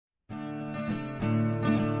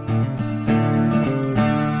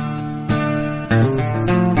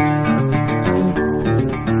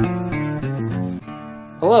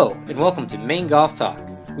Hello, and welcome to Maine Golf Talk.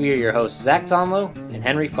 We are your hosts, Zach Zonlow and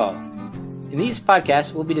Henry Fall. In these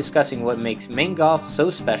podcasts, we'll be discussing what makes Maine golf so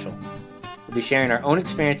special. We'll be sharing our own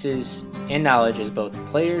experiences and knowledge as both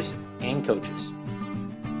players and coaches.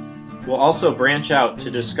 We'll also branch out to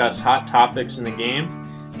discuss hot topics in the game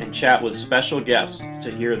and chat with special guests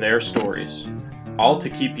to hear their stories, all to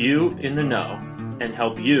keep you in the know and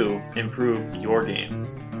help you improve your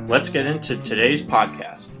game. Let's get into today's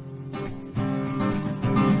podcast.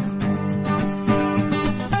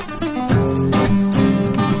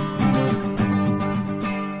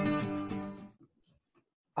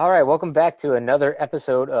 All right, welcome back to another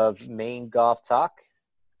episode of Maine Golf Talk.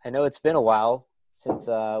 I know it's been a while since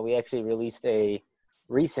we actually released a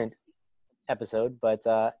recent episode, but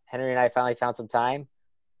Henry and I finally found some time,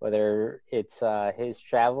 whether it's his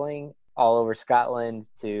traveling all over Scotland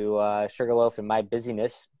to Sugarloaf and my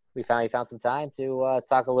busyness. We finally found some time to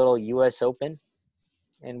talk a little U.S. Open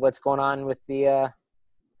and what's going on with the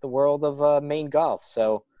world of Maine golf.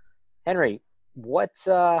 So, Henry, what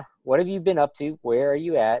have you been up to? Where are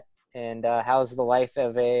you at? And how's the life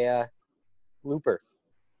of a looper?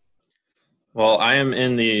 Well, I am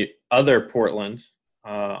in the other Portland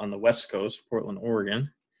on the West Coast, Portland, Oregon,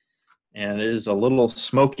 and it is a little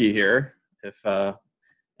smoky here. If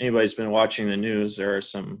anybody's been watching the news, there are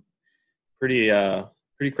some pretty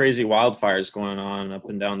crazy wildfires going on up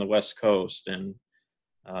and down the West Coast, and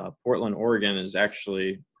Portland, Oregon is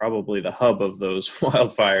actually probably the hub of those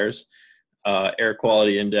wildfires. Air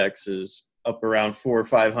quality index is up around 400 or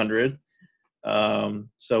 500.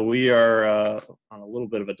 So we are on a little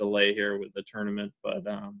bit of a delay here with the tournament, but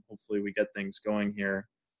hopefully we get things going here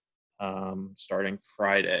starting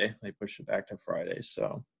Friday. They pushed it back to Friday.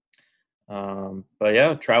 So, but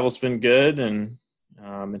yeah, travel's been good and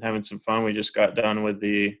been having some fun. We just got done with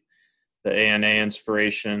the ANA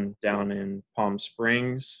Inspiration down in Palm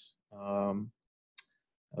Springs.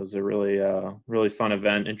 That was a really fun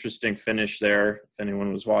event. Interesting finish there, if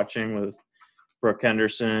anyone was watching, with Brooke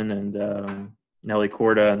Henderson and Nelly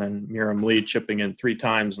Korda, and then Miriam Lee chipping in 3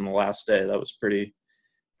 times in the last day. That was pretty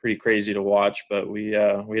crazy to watch. But we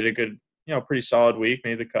had a good, pretty solid week,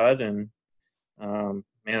 made the cut, and man,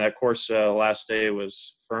 that course last day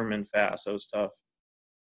was firm and fast. That was tough.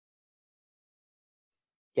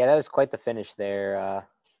 Yeah, that was quite the finish there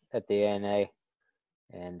at the ANA,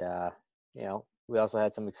 and we also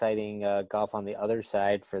had some exciting golf on the other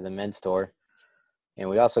side for the men's tour. And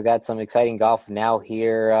we also got some exciting golf now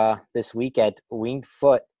here this week at Winged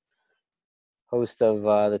Foot, host of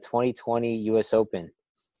the 2020 U.S. Open.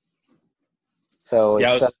 So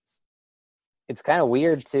it's kind of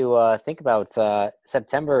weird to think about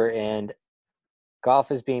September and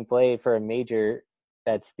golf is being played for a major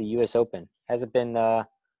that's the U.S. Open. Hasn't been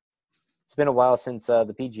it's been a while since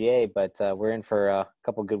the PGA, but we're in for a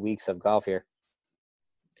couple good weeks of golf here.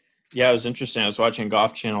 Yeah, it was interesting. I was watching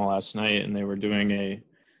Golf Channel last night, and they were doing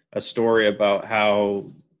a story about how,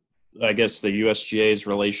 I guess, the USGA's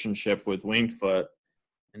relationship with Winged Foot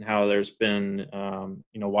and how there's been,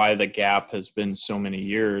 why the gap has been so many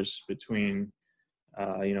years between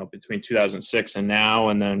 2006 and now,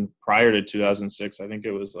 and then prior to 2006, I think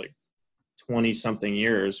it was like 20-something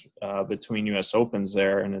years between U.S. Opens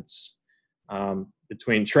there, and it's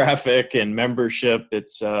between traffic and membership,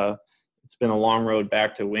 it's been a long road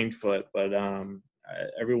back to Winged Foot, but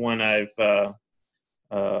everyone I've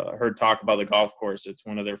heard talk about the golf course, it's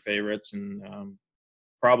one of their favorites, and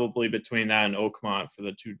probably between that and Oakmont for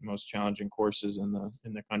the 2 most challenging courses in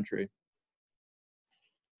the country.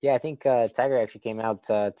 Yeah, I think Tiger actually came out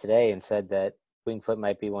today and said that Winged Foot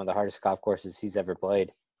might be one of the hardest golf courses he's ever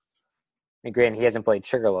played. And granted, he hasn't played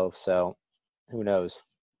Sugarloaf, so who knows?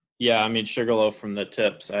 Yeah, I mean, Sugarloaf from the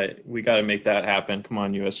tips. We got to make that happen. Come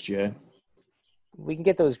on, USGA. We can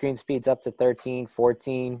get those green speeds up to 13,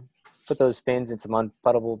 14, put those pins in some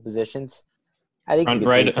unputtable positions. I think front you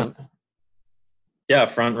can see some. Yeah,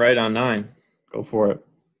 front right on 9. Go for it.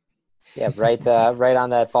 Yeah, right on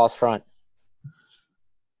that false front.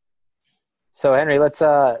 So, Henry, let's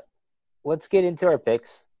get into our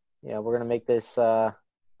picks. We're going to make this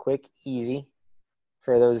quick, easy.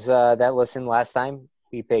 For those that listened last time,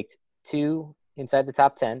 we picked 2 inside the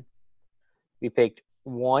top 10. We picked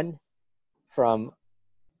 1 from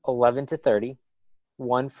 11 to 30,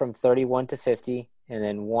 1 from 31 to 50, and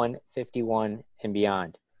then 151 and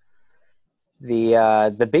beyond.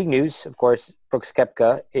 The big news, of course, Brooks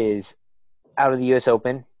Koepka is out of the U.S.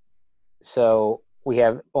 Open, so we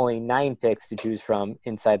have only 9 picks to choose from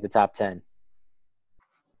inside the top 10.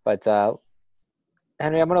 But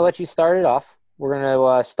Henry, I'm going to let you start it off. We're going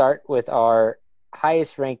to start with our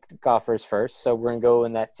highest ranked golfers first. So we're going to go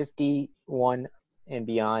in that 51 and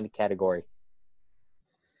beyond category.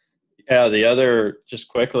 Yeah, the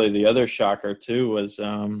other shocker too was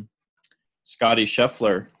Scotty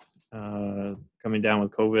Scheffler coming down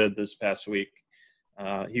with COVID this past week.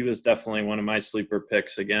 He was definitely one of my sleeper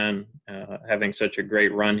picks again, having such a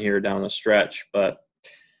great run here down the stretch. But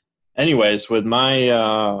anyways, with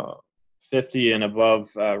my 50 and above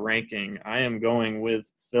ranking, I am going with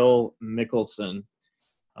Phil Mickelson.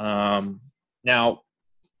 Now,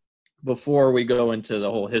 before we go into the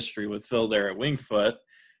whole history with Phil there at Winged Foot,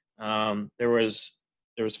 there was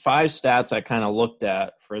 5 stats I kind of looked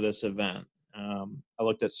at for this event. I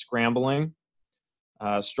looked at scrambling,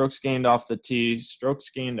 strokes gained off the tee, strokes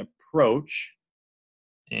gained approach,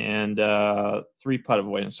 and 3 putt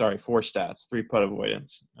avoidance. Sorry, 4 stats, 3 putt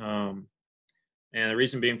avoidance. And the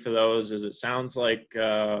reason being for those is it sounds like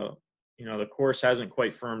the course hasn't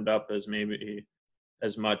quite firmed up as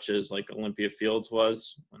much as like Olympia Fields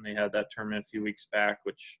was when they had that tournament a few weeks back,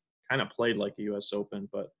 which kind of played like a U.S. Open.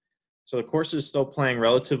 But so the course is still playing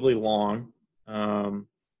relatively long.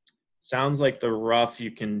 Sounds like the rough you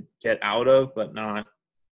can get out of, but not,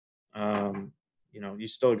 you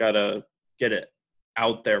still got to get it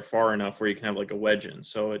out there far enough where you can have like a wedge in.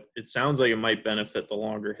 So it sounds like it might benefit the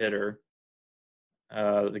longer hitter.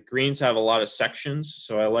 The greens have a lot of sections,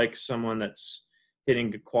 so I like someone that's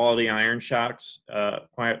hitting quality iron shots,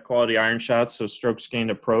 so strokes gained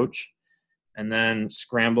approach, and then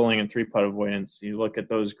scrambling and 3 putt avoidance. You look at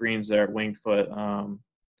those greens there at Winged Foot,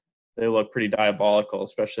 they look pretty diabolical,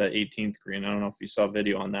 especially that 18th green. I don't know if you saw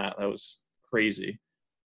video on that. That was crazy.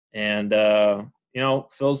 And,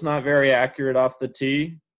 Phil's not very accurate off the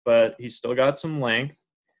tee, but he's still got some length.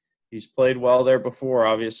 He's played well there before,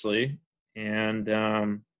 obviously. And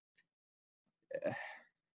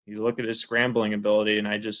you look at his scrambling ability, and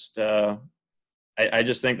I just think the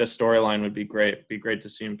storyline would be great. It'd be great to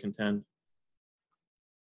see him contend.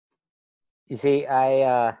 You see,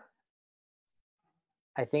 I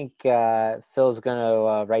think Phil's going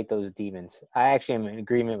to right those demons. I actually am in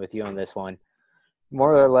agreement with you on this one,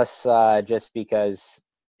 more or less just because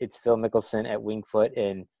it's Phil Mickelson at Winged Foot,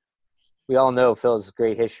 and we all know Phil's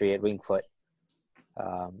great history at Winged Foot.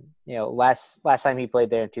 Last time he played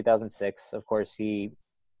there in 2006, of course, he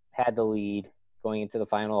had the lead going into the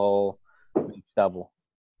final hole, double.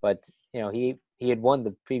 But, he had won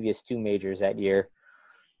the previous 2 majors that year,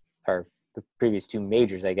 or the previous 2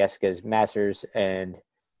 majors, I guess, because Masters and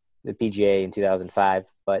the PGA in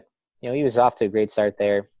 2005. But, he was off to a great start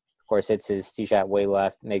there. Of course, hits his tee shot way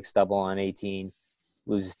left, makes double on 18,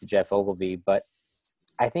 loses to Jeff Ogilvy. But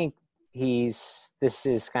I think this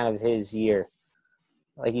is kind of his year.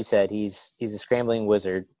 Like you said, he's a scrambling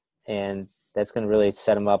wizard, and that's going to really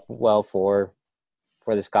set him up well for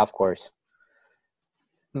this golf course.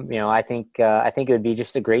 I think it would be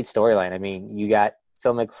just a great storyline. I mean, you got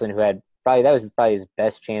Phil Mickelson, who had that was probably his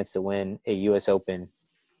best chance to win a U.S. Open,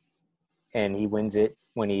 and he wins it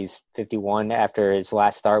when he's 51 after his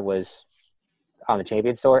last start was on the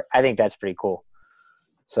Champions Tour. I think that's pretty cool.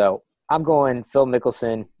 So I'm going Phil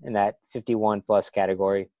Mickelson in that 51 plus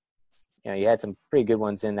category. You had some pretty good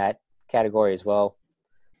ones in that category as well.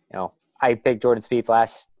 I picked Jordan Spieth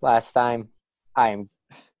last time. I am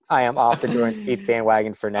off the Jordan Spieth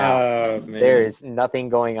bandwagon for now. Oh, there is nothing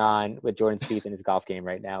going on with Jordan Spieth in his golf game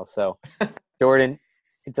right now. So, Jordan,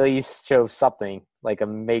 until you show something like a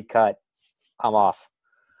made cut, I'm off.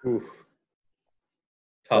 Oof.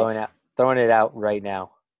 Throwing it out right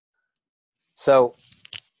now. So,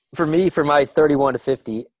 for me, for my 31 to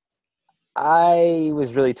 50, I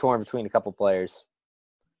was really torn between a couple players.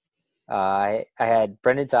 I had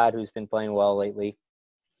Brendan Todd, who's been playing well lately.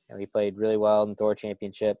 He played really well in the Tour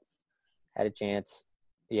Championship, had a chance.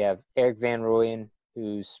 You have Eric Van Rooyen,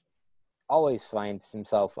 who's always finds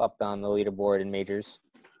himself up on the leaderboard in majors.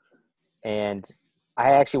 And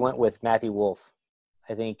I actually went with Matthew Wolff.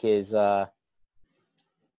 I think his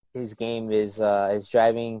game is his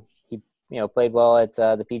driving. He played well at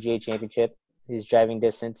the PGA Championship. His driving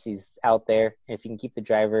distance, he's out there. If he can keep the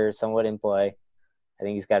driver somewhat in play, I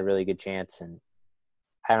think he's got a really good chance. And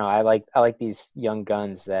I don't know, I like these young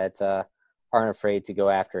guns that aren't afraid to go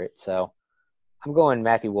after it. So I'm going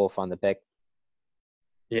Matthew Wolff on the pick.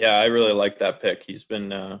 Yeah, I really like that pick. He's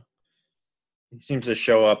been he seems to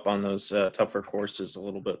show up on those tougher courses a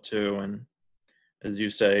little bit too, and as you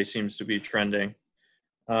say, seems to be trending.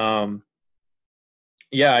 I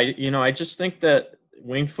just think that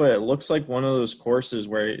Winged Foot, it looks like one of those courses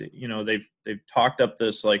where they've talked up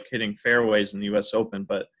this like hitting fairways in the U.S. Open,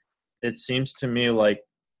 but it seems to me like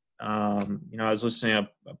I was listening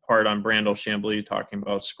to a part on Brandel Chambly talking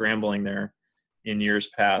about scrambling there in years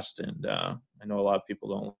past, and I know a lot of people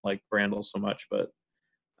don't like Brandel so much, but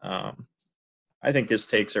I think his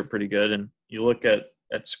takes are pretty good. And you look at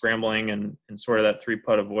scrambling and sort of that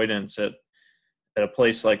 3-putt avoidance at a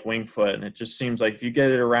place like Winged Foot, and it just seems like if you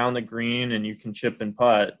get it around the green and you can chip and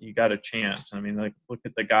putt, you got a chance. I mean, like, look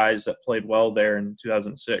at the guys that played well there in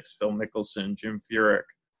 2006, Phil Mickelson, Jim Furyk,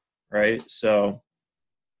 right? So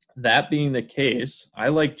that being the case, I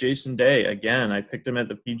like Jason Day. Again, I picked him at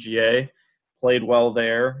the PGA, played well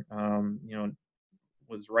there,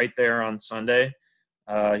 was right there on Sunday.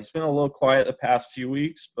 He's been a little quiet the past few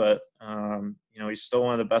weeks, but, he's still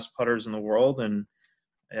one of the best putters in the world, and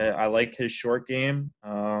I like his short game.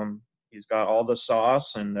 He's got all the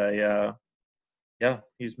sauce, and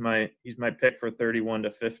he's my pick for 31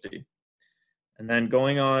 to 50. And then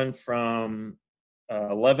going on from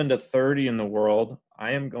 11 to 30 in the world,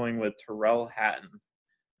 I am going with Tyrrell Hatton.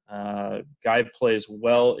 Guy plays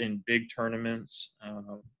well in big tournaments.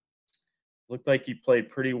 Looked like he played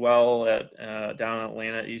pretty well at down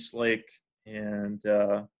Atlanta East Lake, and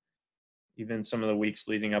even some of the weeks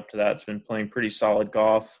leading up to that, it's been playing pretty solid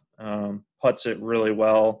golf. Putts it really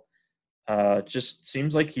well. Just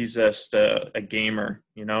seems like he's just a gamer.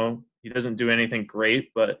 He doesn't do anything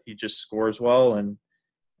great, but he just scores well, and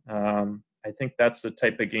I think that's the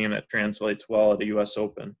type of game that translates well at the U.S.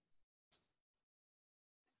 Open.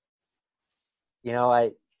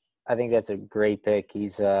 I think that's a great pick.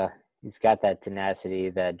 He's got that tenacity,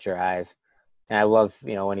 that drive, and I love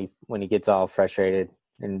when he gets all frustrated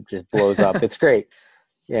and just blows up. It's great.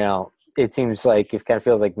 It seems like it kind of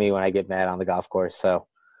feels like me when I get mad on the golf course. So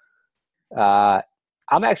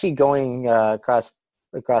I'm actually going across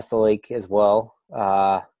the lake as well,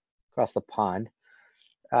 across the pond.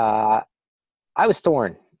 I was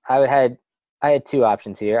torn. I had two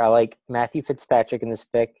options here. I like Matthew Fitzpatrick in this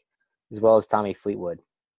pick, as well as Tommy Fleetwood.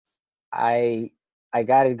 I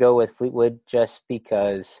got to go with Fleetwood just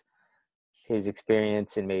because his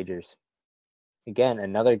experience in majors. Again,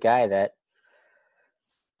 another guy that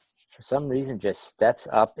for some reason just steps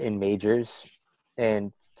up in majors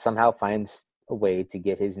and somehow finds a way to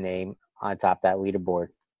get his name on top of that leaderboard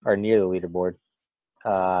or near the leaderboard.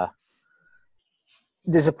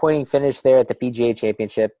 Disappointing finish there at the PGA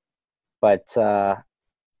Championship, but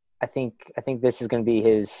I think this is going to be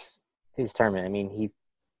his tournament. I mean, he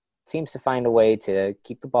seems to find a way to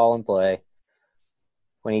keep the ball in play.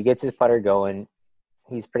 When he gets his putter going,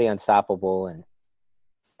 he's pretty unstoppable, and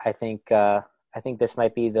I think this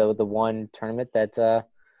might be the one tournament that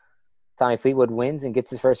Tommy Fleetwood wins and gets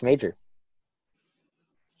his first major.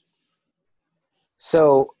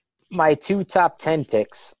 So my two top 10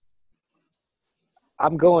 picks,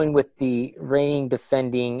 I'm going with the reigning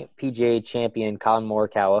defending PGA champion, Colin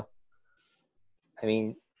Morikawa. I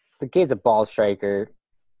mean, the kid's a ball striker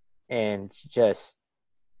and just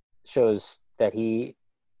shows that he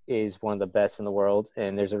is one of the best in the world,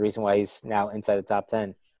 and there's a reason why he's now inside the top 10.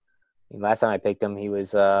 I mean, last time I picked him, he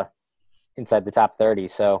was inside the top 30.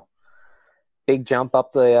 So big jump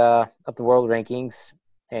up the world rankings,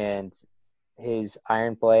 and his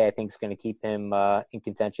iron play I think is going to keep him in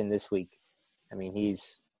contention this week. I mean,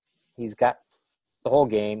 he's got the whole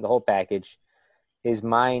game, the whole package. His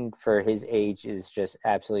mind for his age is just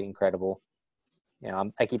absolutely incredible.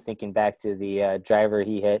 I keep thinking back to the driver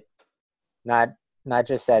he hit, not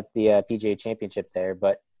just at the PGA Championship there,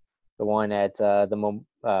 but the one at it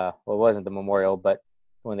wasn't the Memorial, but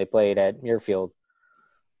when they played at Muirfield.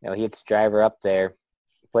 He hits driver up there,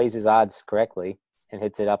 plays his odds correctly, and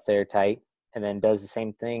hits it up there tight, and then does the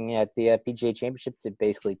same thing at the PGA Championship to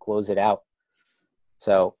basically close it out.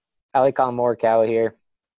 So I like Colin Morikawa here.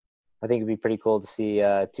 I think it'd be pretty cool to see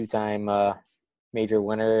a two-time major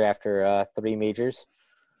winner after 3 majors.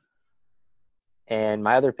 And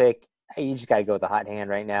my other pick, you just got to go with the hot hand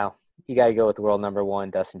right now. You got to go with world number 1,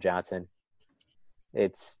 Dustin Johnson.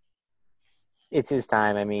 It's his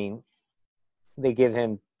time. I mean, they give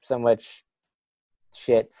him so much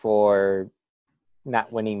shit for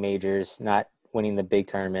not winning majors, not winning the big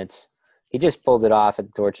tournaments. He just pulled it off at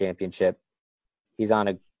the Tour Championship. He's on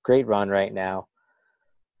a great run right now.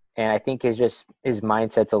 And I think his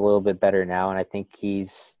mindset's a little bit better now, and I think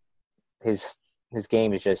his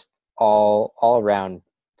game is just all around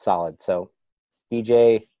solid. So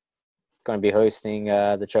DJ going to be hosting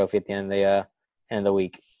the trophy at the end of the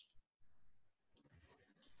week.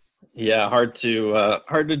 Yeah, hard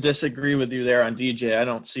to disagree with you there on DJ. I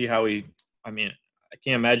don't see how I can't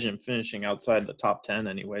imagine him finishing outside the top 10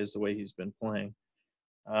 anyways, the way he's been playing.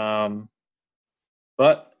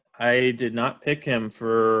 But I did not pick him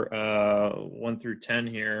for 1 through 10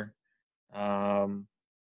 here. I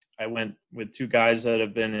went with 2 guys that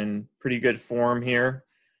have been in pretty good form here.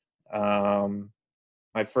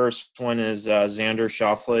 My first one is Xander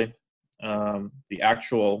Schauffele, the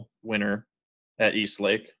actual winner at East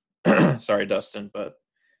Lake. Sorry, Dustin, but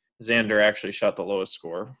Xander actually shot the lowest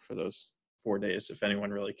score for those 4 days, if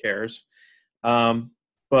anyone really cares.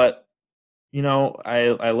 But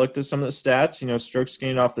I looked at some of the stats. Strokes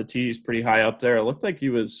gained off the tee is pretty high up there. It looked like he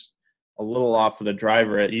was a little off of the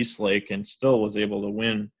driver at East Lake and still was able to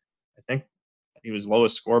win. I think he was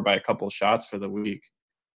lowest score by a couple of shots for the week.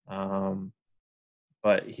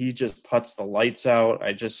 But he just puts the lights out.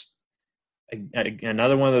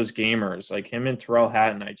 Another one of those gamers like him and Terrell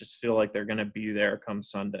Hatton. I just feel like they're going to be there come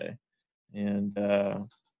Sunday, and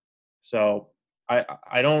so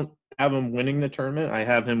I don't have him winning the tournament. I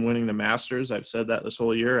have him winning the Masters. I've said that this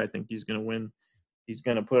whole year. I think he's going to win. He's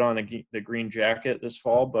going to put on the green jacket this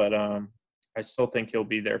fall, but I still think he'll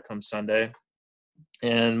be there come Sunday.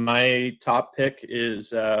 And my top pick is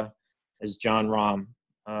Jon Rahm.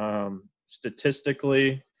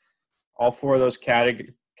 Statistically, all four of those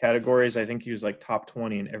categories, I think he was like top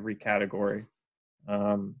 20 in every category.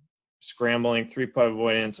 Scrambling, three-putt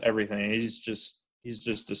avoidance, everything. He's just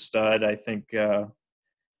a stud. I think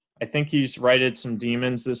he's righted some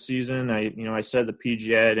demons this season. I said the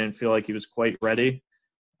PGA, I didn't feel like he was quite ready.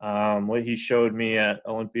 What he showed me at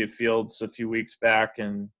Olympia Fields a few weeks back,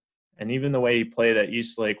 and even the way he played at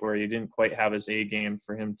East Lake, where he didn't quite have his A game,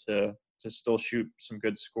 for him to still shoot some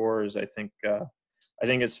good scores, I think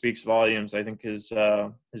it speaks volumes. I think his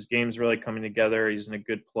game's really coming together. He's in a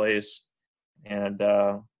good place, and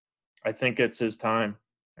I think it's his time.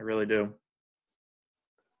 I really do.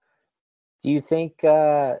 Do you think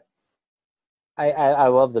I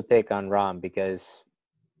love the pick on Rahm because,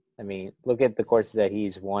 I mean, look at the courses that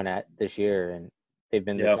he's won at this year, and they've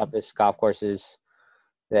been the toughest golf courses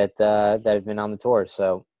that have been on the tour.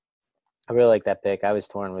 So I really like that pick. I was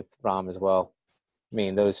torn with Rahm as well. I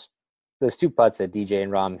mean, those two putts that DJ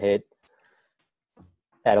and Rahm hit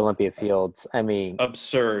at Olympia Fields. I mean,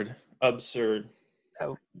 absurd.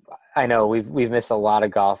 I know we've missed a lot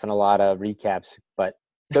of golf and a lot of recaps, but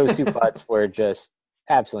those two putts were just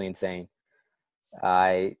absolutely insane.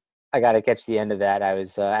 I got to catch the end of that. I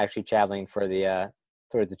was actually traveling for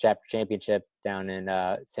towards the chapter championship down in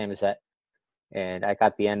Samoset, and I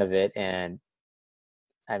got the end of it, and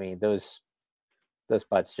I mean those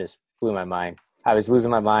putts just blew my mind. I was losing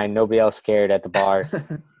my mind. Nobody else cared at the bar.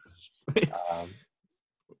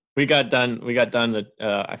 We got done.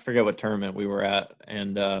 I forget what tournament we were at,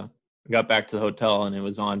 and we got back to the hotel, and it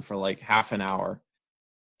was on for like half an hour.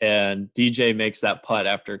 And DJ makes that putt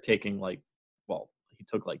after taking he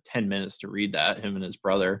took like 10 minutes to read that, him and his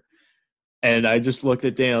brother. And I just looked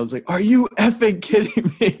at Dan. I was like, "Are you effing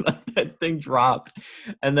kidding me?" Like, that thing dropped,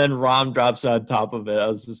 and then Rahm drops on top of it. I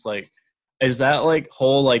was just like, "Is that like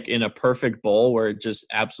hole like in a perfect bowl where it just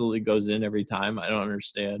absolutely goes in every time?" I don't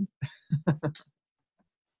understand.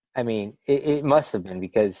 I mean, it must have been,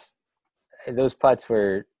 because those putts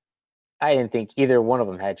were – I didn't think either one of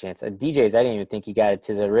them had a chance. DJ's, I didn't even think he got it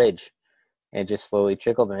to the ridge, and just slowly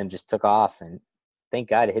trickled and then just took off. And thank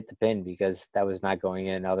God it hit the pin, because that was not going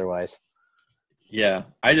in otherwise. Yeah,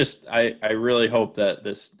 I really hope that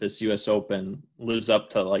this U.S. Open lives up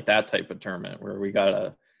to like that type of tournament where we got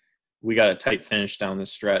a tight finish down the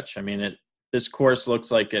stretch. I mean, this course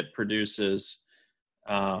looks like it produces –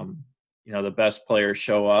 the best players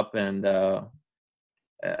show up, and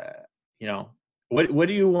what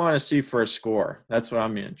do you want to see for a score? That's what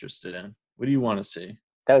I'm interested in. What do you want to see?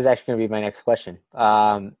 That was actually going to be my next question.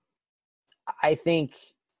 I think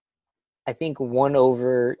 1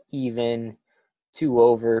 over, even 2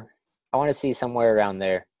 over. I want to see somewhere around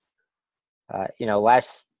there.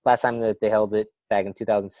 Last time that they held it back in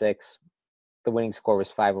 2006, the winning score was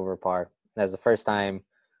 5 over par. That was the first time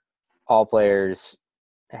all players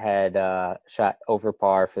had shot over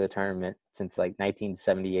par for the tournament since like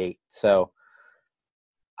 1978. So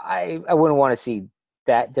I wouldn't want to see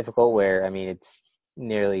that difficult, where, I mean, it's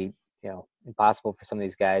nearly impossible for some of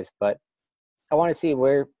these guys, but I want to see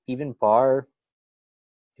where even par,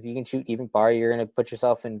 if you can shoot even par, you're going to put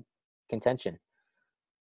yourself in contention.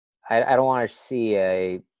 I don't want to see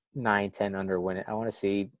a 9-10 under win it. I want to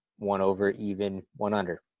see 1 over, even 1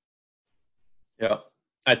 under. Yeah,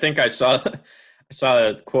 I think I saw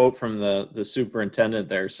a quote from the superintendent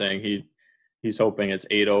there saying he's hoping it's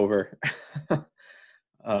 8 over.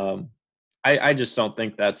 I just don't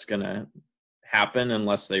think that's going to happen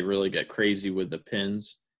unless they really get crazy with the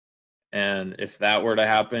pins. And if that were to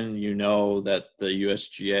happen, that the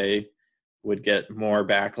USGA would get more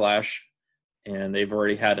backlash, and they've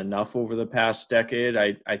already had enough over the past decade.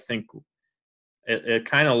 I think it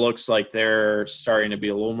kind of looks like they're starting to be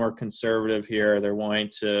a little more conservative here. They're wanting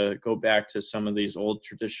to go back to some of these old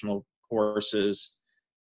traditional courses,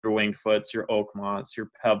 your Winged Foots, your Oakmonts, your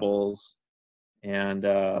Pebbles. And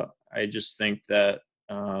I just think that,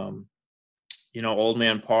 Old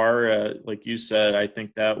Man Par, like you said, I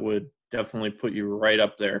think that would definitely put you right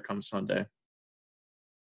up there come Sunday.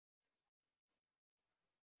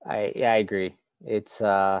 I agree. It's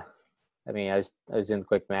I mean, I was doing the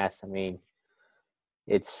quick math. I mean,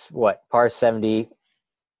 it's what, par 70.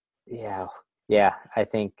 Yeah. Yeah, I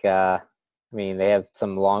think I mean, they have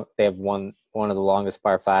one of the longest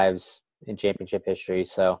par 5s in championship history,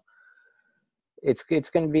 so it's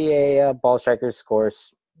going to be a ball striker's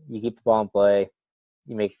course. You keep the ball in play,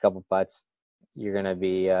 you make a couple putts, you're going to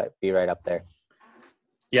be right up there.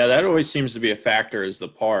 Yeah, that always seems to be a factor, is the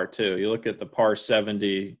par too. You look at the par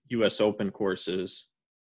 70 U.S. Open courses.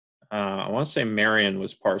 I want to say Marion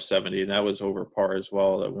was par 70, and that was over par as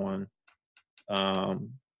well that won.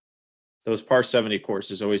 Those par 70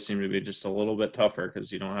 courses always seem to be just a little bit tougher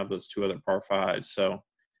because you don't have those two other par 5s. So,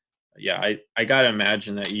 yeah, I got to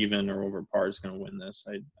imagine that even or over par is going to win this.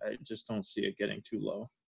 I just don't see it getting too low.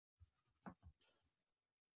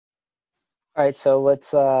 All right, so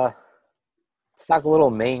let's talk a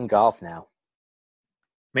little Maine golf now.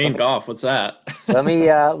 Maine golf, what's that? let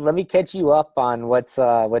me catch you up on what's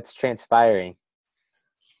transpiring.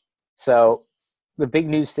 So, the big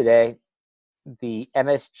news today, the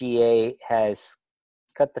MSGA has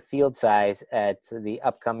cut the field size at the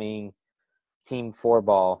upcoming Team 4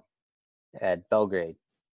 ball at Belgrade.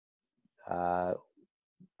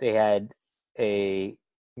 They had a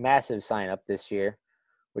massive sign up this year,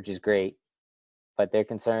 which is great. But their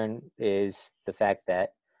concern is the fact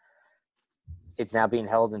that it's now being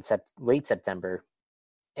held in late September,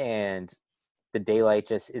 and the daylight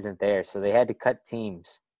just isn't there. So they had to cut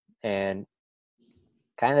teams. And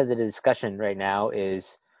kind of the discussion right now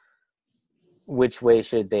is which way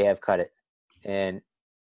should they have cut it. And,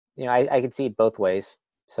 I can see it both ways.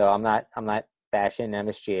 So I'm not bashing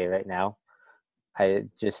MSGA right now. I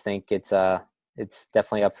just think it's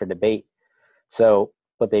definitely up for debate. So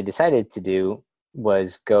what they decided to do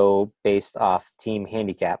was go based off team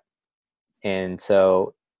handicap. And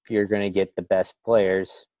so you're going to get the best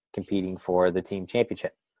players competing for the team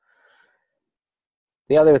championship.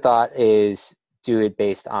 The other thought is do it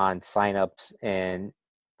based on signups, and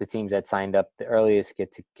the teams that signed up the earliest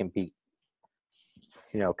get to compete.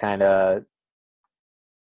 Kind of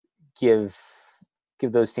give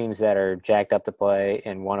those teams that are jacked up to play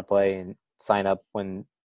and want to play and sign up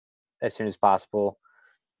as soon as possible,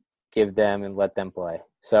 give them and let them play.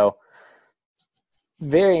 So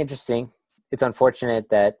very interesting. It's unfortunate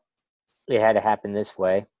that it had to happen this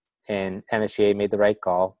way, and MSGA made the right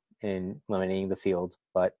call in limiting the field,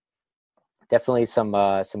 but definitely some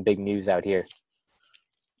big news out here.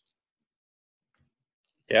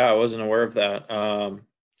 Yeah, I wasn't aware of that.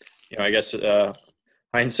 I guess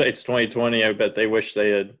hindsight's 2020. I bet they wish they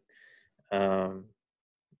had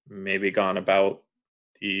maybe gone about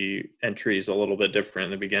the entries a little bit different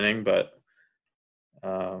in the beginning, but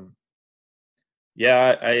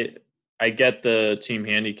yeah, I get the team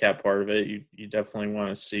handicap part of it. You definitely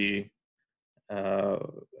want to see, I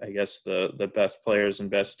guess, the best players and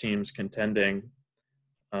best teams contending.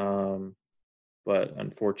 But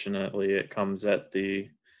unfortunately, it comes at the,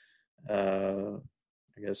 I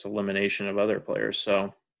guess, elimination of other players.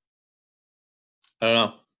 So I don't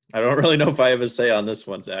know. I don't really know if I have a say on this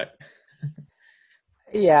one, Zach.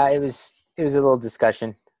 Yeah, it was a little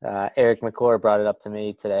discussion. Eric McClure brought it up to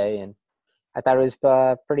me today, and I thought it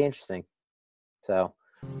was pretty interesting. So,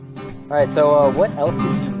 all right. So, what else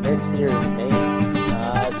did you miss here in Maine?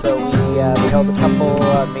 So we held a couple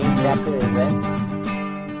Maine chapter events,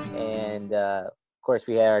 and of course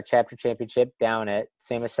we had our chapter championship down at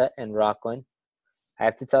Samoset and Rockland. I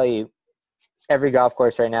have to tell you, every golf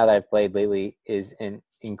course right now that I've played lately is in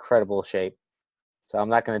incredible shape. So I'm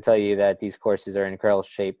not going to tell you that these courses are in incredible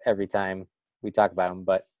shape every time we talk about them,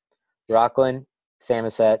 but Rockland,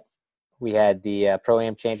 Samoset, we had the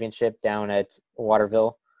Pro-Am Championship down at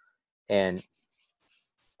Waterville, and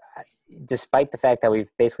despite the fact that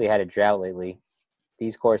we've basically had a drought lately,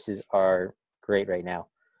 these courses are great right now.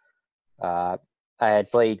 I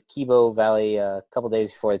had played Kibo Valley a couple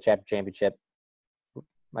days before the chapter championship.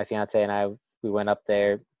 My fiance and I, we went up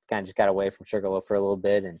there, kind of just got away from Sugarloaf for a little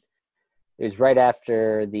bit, and it was right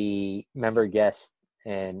after the member guest,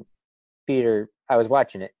 and I was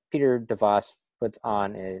watching it. Peter DeVos puts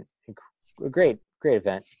on a great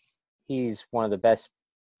event. He's one of the best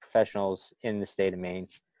professionals in the state of Maine.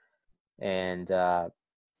 And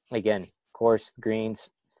again, course, greens,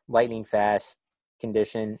 lightning fast,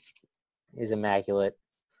 condition is immaculate.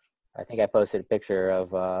 I think I posted a picture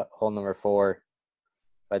of hole number 4,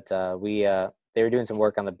 but they were doing some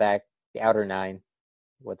work on the outer 9,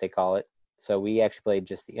 what they call it. So we actually played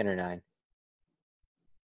just the inner 9,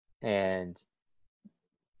 and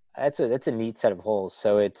that's a neat set of holes.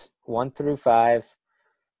 So it's 1 through 5,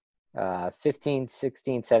 15,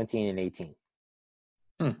 16, 17, and 18.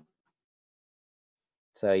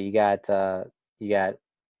 So you got the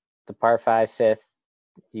par 5 fifth,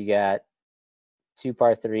 you got 2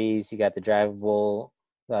 par 3s, you got the drivable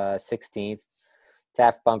 16th,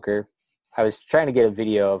 Taft bunker. I was trying to get a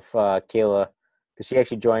video of Kayla because she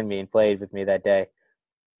actually joined me and played with me that day.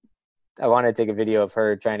 I wanted to take a video of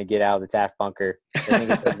her trying to get out of the Taft bunker. I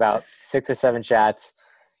think it took about 6 or 7 shots,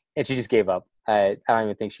 and she just gave up. I don't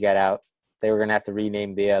even think she got out. They were going to have to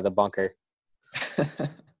rename the bunker.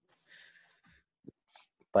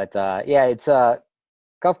 But yeah, it's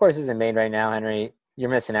golf courses in Maine right now, Henry. You're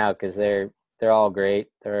missing out because they're all great.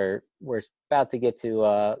 We're about to get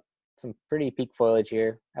to some pretty peak foliage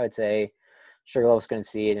here. I would say Sugarloaf's going to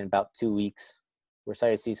see it in about 2 weeks. We're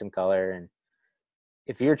starting to see some color, and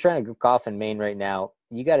if you're trying to go golf in Maine right now,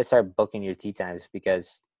 you got to start booking your tee times,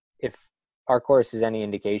 because if our course is any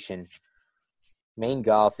indication, Maine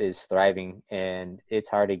golf is thriving, and it's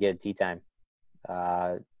hard to get a tee time.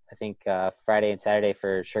 I think Friday and Saturday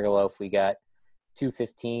for Sugarloaf, we got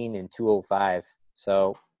 2:15 and 2:05.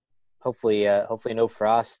 So hopefully no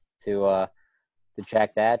frost to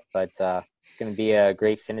track that, but going to be a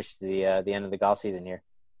great finish to the end of the golf season here.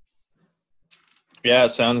 Yeah,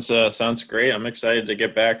 it sounds great. I'm excited to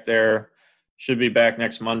get back there. Should be back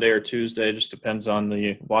next Monday or Tuesday. Just depends on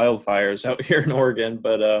the wildfires out here in Oregon.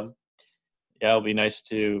 But yeah, it'll be nice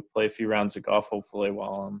to play a few rounds of golf, hopefully,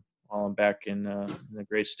 while I'm back in the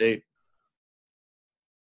great state.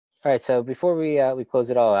 All right. So before we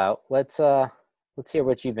close it all out, let's hear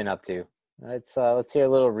what you've been up to. Let's hear a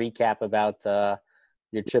little recap about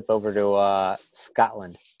your trip over to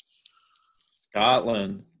Scotland.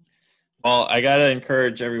 Scotland. Well, I gotta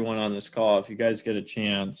encourage everyone on this call. If you guys get a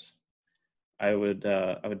chance, I would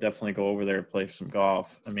definitely go over there and play some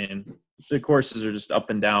golf. I mean, the courses are just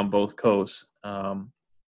up and down both coasts.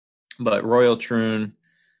 But Royal Troon,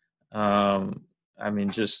 I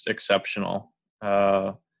mean, just exceptional.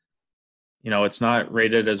 It's not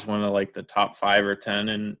rated as one of like the top 5 or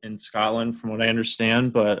 10 in Scotland, from what I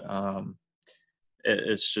understand, but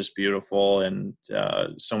it's just beautiful, and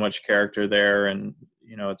so much character there. And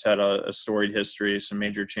it's had a storied history, some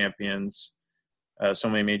major champions, so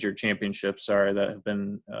many major championships that have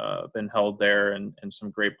been held there, and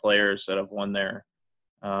some great players that have won there.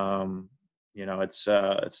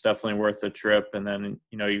 It's definitely worth the trip. And then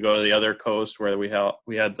you go to the other coast where we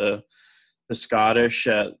had the Scottish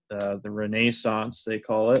at the Renaissance, they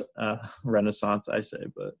call it, Renaissance I say,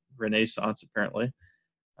 but Renaissance apparently.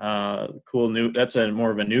 Cool that's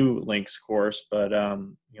more of a new links course, but a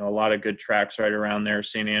lot of good tracks right around there.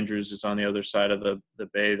 St. Andrews is on the other side of the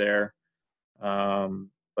bay there,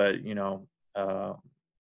 but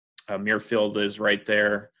Muirfield is right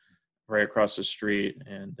there, right across the street,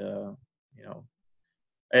 and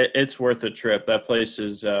it's worth a trip. That place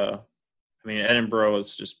is Edinburgh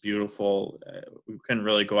is just beautiful. We couldn't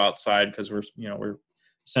really go outside because we're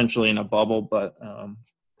essentially in a bubble, but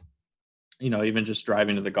even just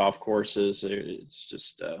driving to the golf courses, it's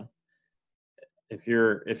just if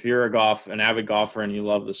you're an avid golfer and you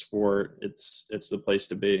love the sport, it's the place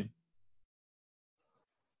to be.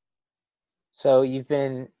 So you've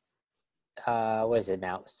been what is it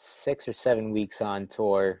now, 6 or 7 weeks on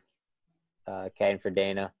tour, caddying for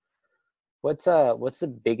Dana. What's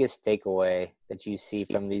the biggest takeaway that you see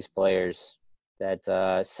from these players that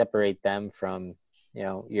separate them from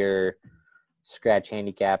your scratch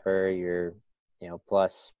handicapper, your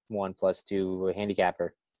 +1, +2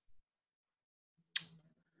 handicapper?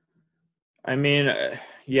 I mean,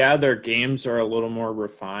 yeah, their games are a little more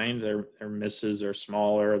refined. Their misses are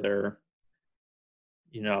smaller. They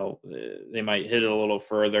might hit it a little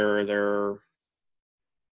further. They're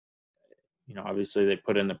obviously they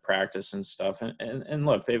put in the practice and stuff. And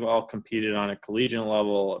look, they've all competed on a collegiate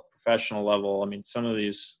level, a professional level. I mean, some of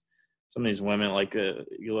these women, like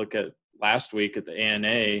you look at last week at the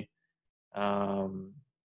ANA, Rose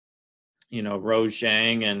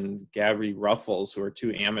Zhang and Gabby Ruffles, who are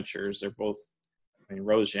 2 amateurs. They're both,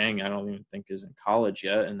 Rose Zhang, I don't even think is in college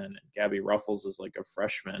yet. And then Gabby Ruffles is like a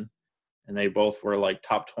freshman, and they both were like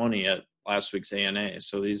top 20 at last week's ANA.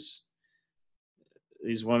 So these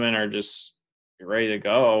women are just ready to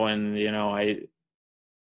go. And,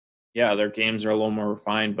 their games are a little more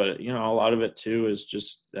refined, but, a lot of it too is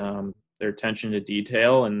just their attention to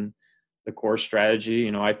detail. And, the course strategy.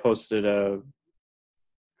 I posted a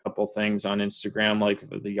couple things on Instagram, like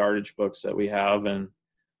the yardage books that we have and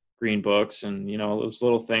green books, and those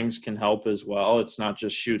little things can help as well. It's not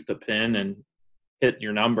just shoot the pin and hit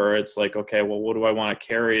your number. It's like, okay, well, what do I want to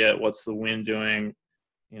carry it? What's the wind doing?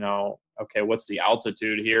 Okay, what's the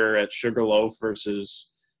altitude here at Sugarloaf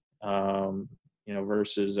versus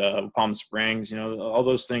versus Palm Springs? All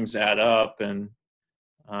those things add up, and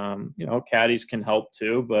caddies can help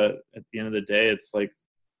too. But at the end of the day, it's like,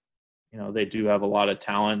 they do have a lot of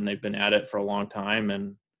talent and they've been at it for a long time.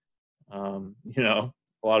 And,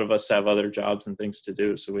 a lot of us have other jobs and things to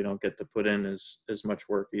do, so we don't get to put in as much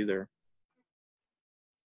work either.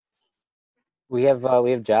 We have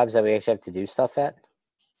jobs that we actually have to do stuff at.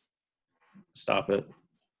 Stop it.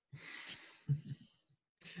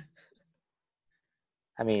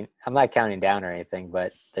 I mean, I'm not counting down or anything,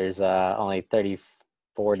 but there's only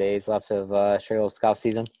 34 days left of Sugarloaf's golf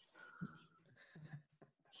season.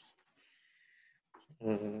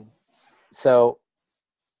 Mm-hmm. So,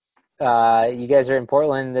 you guys are in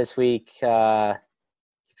Portland this week. You're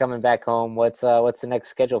coming back home. What's the next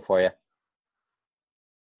schedule for you?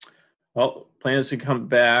 Well, plans to come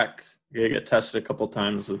back. You get tested a couple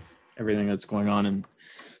times with everything that's going on and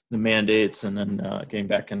the mandates, and then getting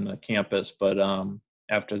back into campus. But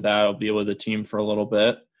after that, I'll be with the team for a little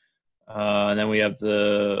bit. And then we have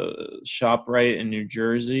the ShopRite in New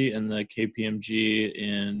Jersey and the KPMG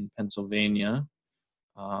in Pennsylvania.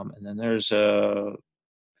 And then there's a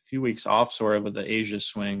few weeks off sort of with the Asia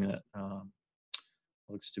swing that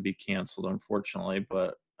looks to be canceled, unfortunately.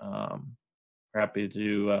 But we're happy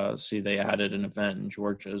to see they added an event in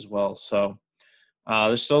Georgia as well. So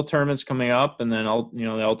there's still tournaments coming up. And then,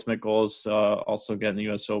 the ultimate goal is also getting the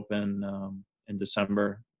U.S. Open in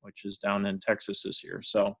December, which is down in Texas this year.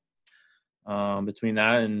 So between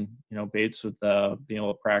that and, Bates with being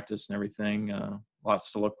able to practice and everything,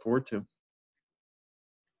 lots to look forward to.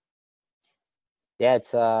 Yeah,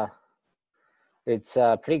 it's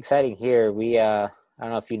pretty exciting here. We I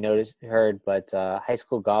don't know if you heard, but high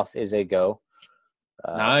school golf is a go.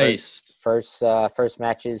 Nice. First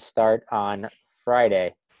matches start on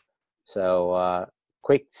Friday, so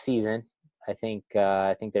quick season. I think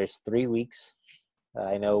there's 3 weeks.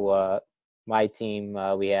 I know my team,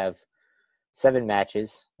 we have 7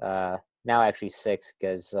 matches. Now actually 6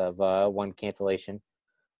 because of one cancellation,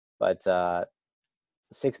 but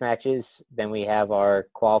 6 matches. Then we have our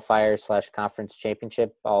qualifier / conference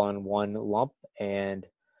championship all in one lump, and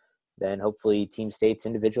then hopefully team states,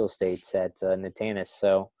 individual states at Natanis.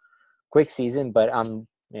 So quick season, but I'm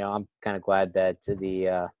kind of glad that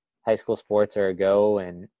the high school sports are a go,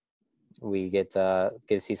 and we get to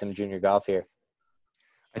see some junior golf here.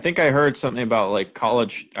 I think I heard something about like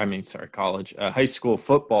high school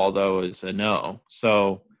football though is a no.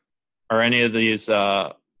 So are any of these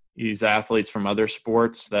athletes from other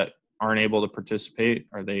sports that aren't able to participate,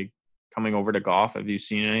 are they coming over to golf? Have you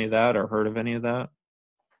seen any of that or heard of any of that?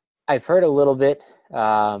 I've heard a little bit.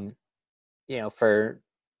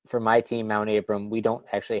 For my team, Mount Abram, we don't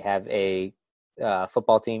actually have a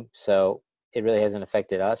football team, so it really hasn't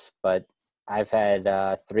affected us. But I've had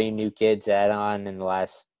 3 new kids add on in the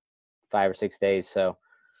last 5 or 6 days. So,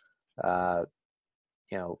 2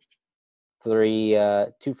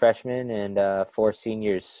 freshmen and 4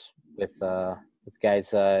 seniors with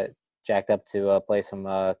guys jacked up to play some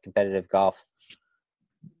competitive golf.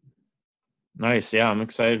 Nice. Yeah, I'm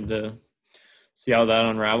excited to see how that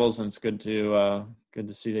unravels, and it's good to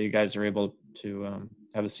see that you guys are able to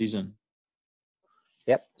have a season.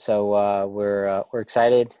 Yep. So we're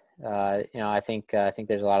excited. I think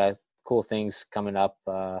there's a lot of cool things coming up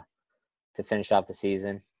to finish off the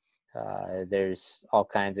season. There's all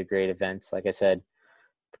kinds of great events. Like I said,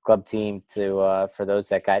 the club team for those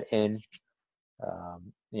that got in.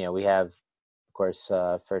 We have, of course,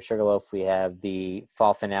 for Sugarloaf, we have the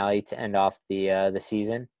fall finale to end off the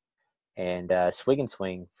season, and Swig and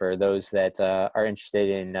Swing for those that are interested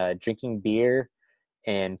in drinking beer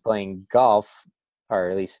and playing golf, or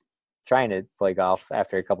at least trying to play golf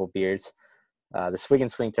after a couple beers. The Swig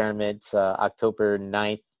and Swing tournament, October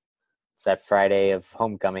 9th. It's that Friday of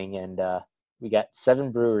homecoming, and we got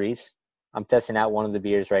 7 breweries. I'm testing out one of the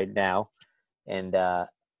beers right now, and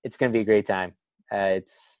it's going to be a great time.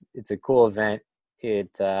 It's a cool event.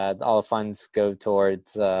 All the funds go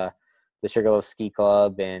towards the Sugarloaf Ski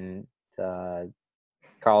Club and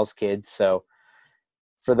Carl's Kids. So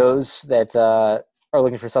for those that are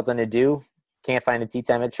looking for something to do, can't find a tee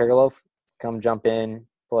time at Sugarloaf, come jump in,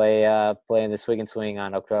 play in the Swig and Swing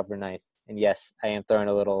on October 9th. And yes, I am throwing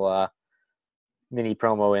a little mini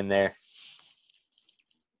promo in there.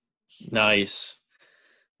 Nice.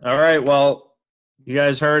 All right. Well, you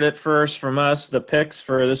guys heard it first from us. The picks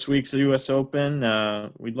for this week's U.S. Open.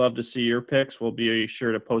 We'd love to see your picks. We'll be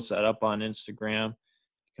sure to post that up on Instagram.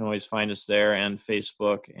 You can always find us there and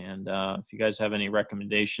Facebook. And if you guys have any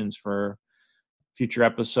recommendations for future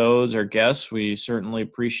episodes or guests, we certainly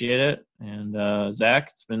appreciate it. And Zach,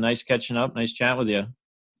 it's been nice catching up. Nice chat with you.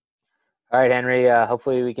 All right, Henry.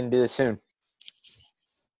 Hopefully we can do this soon.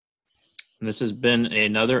 And this has been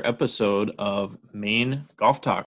another episode of Maine Golf Talk.